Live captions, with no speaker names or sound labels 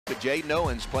but Jaden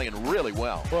Owens playing really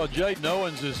well. Well, Jaden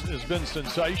Owens has been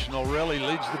sensational, really.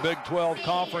 Leads the Big 12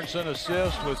 Conference in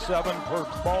assists with 7 per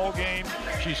ball game.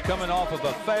 She's coming off of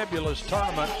a fabulous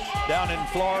tournament down in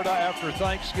Florida after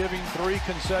Thanksgiving. 3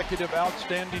 consecutive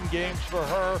outstanding games for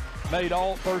her. Made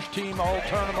all first team all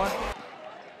tournament.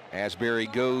 Asbury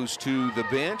goes to the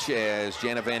bench as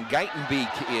Jana Van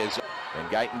Geitenbeek is. Van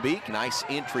Geitenbeek, nice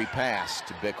entry pass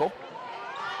to Bickle.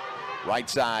 Right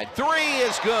side, 3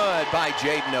 is good by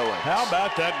Jaden Owens. How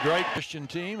about that great Christian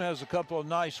team? Has a couple of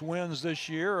nice wins this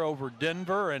year over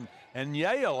Denver and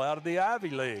Yale out of the Ivy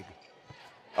League.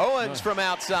 Owens from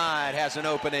outside has an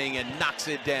opening and knocks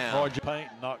it down. Paint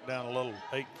knocked down a little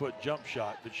 8-foot jump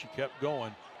shot, but she kept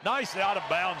going. Nice out of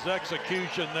bounds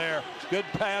execution there. Good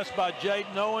pass by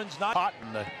Jaden Owens. Not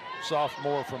Cotton, the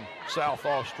sophomore from South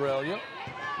Australia.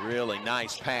 Really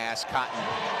nice pass. Cotton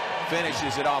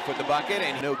finishes it off with the bucket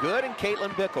and no good, and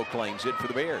Caitlin Bickle claims it for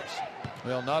the Bears.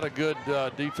 Well, not a good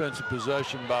defensive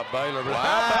possession by Baylor. But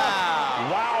wow.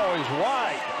 Wow is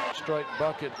white. Straight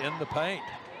bucket in the paint.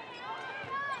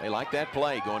 They like that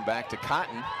play going back to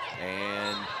Cotton,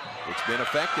 and it's been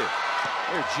effective.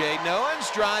 There's Jaden Owens,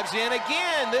 drives in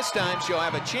again. This time she'll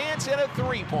have a chance at a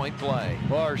 3-point play.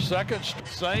 Well, our second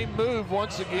same move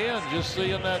once again, just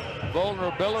seeing that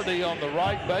vulnerability on the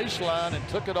right baseline and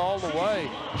took it all the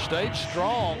way. Stayed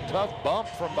strong, tough bump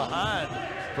from behind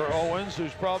for Owens,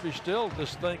 who's probably still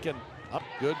just thinking,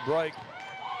 good break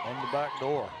on the back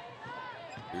door.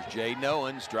 Here's Jaden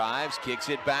Owens, drives, kicks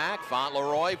it back.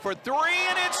 Fauntleroy for 3,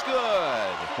 and it's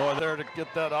good. Boy, there to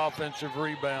get that offensive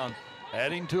rebound.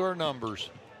 Adding to her numbers.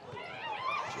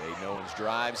 Jaden Owens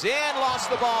drives in, lost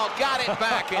the ball, got it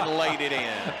back and laid it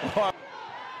in.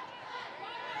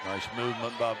 Nice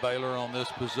movement by Baylor on this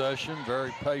possession.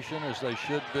 Very patient, as they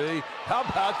should be. How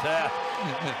about that?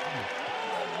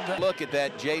 Look at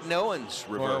that Jaden Owens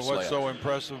reverse What's layup. so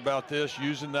impressive about this,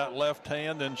 using that left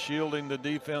hand and shielding the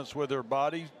defense with her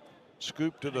body.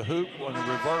 Scoop to the hoop on the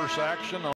reverse action.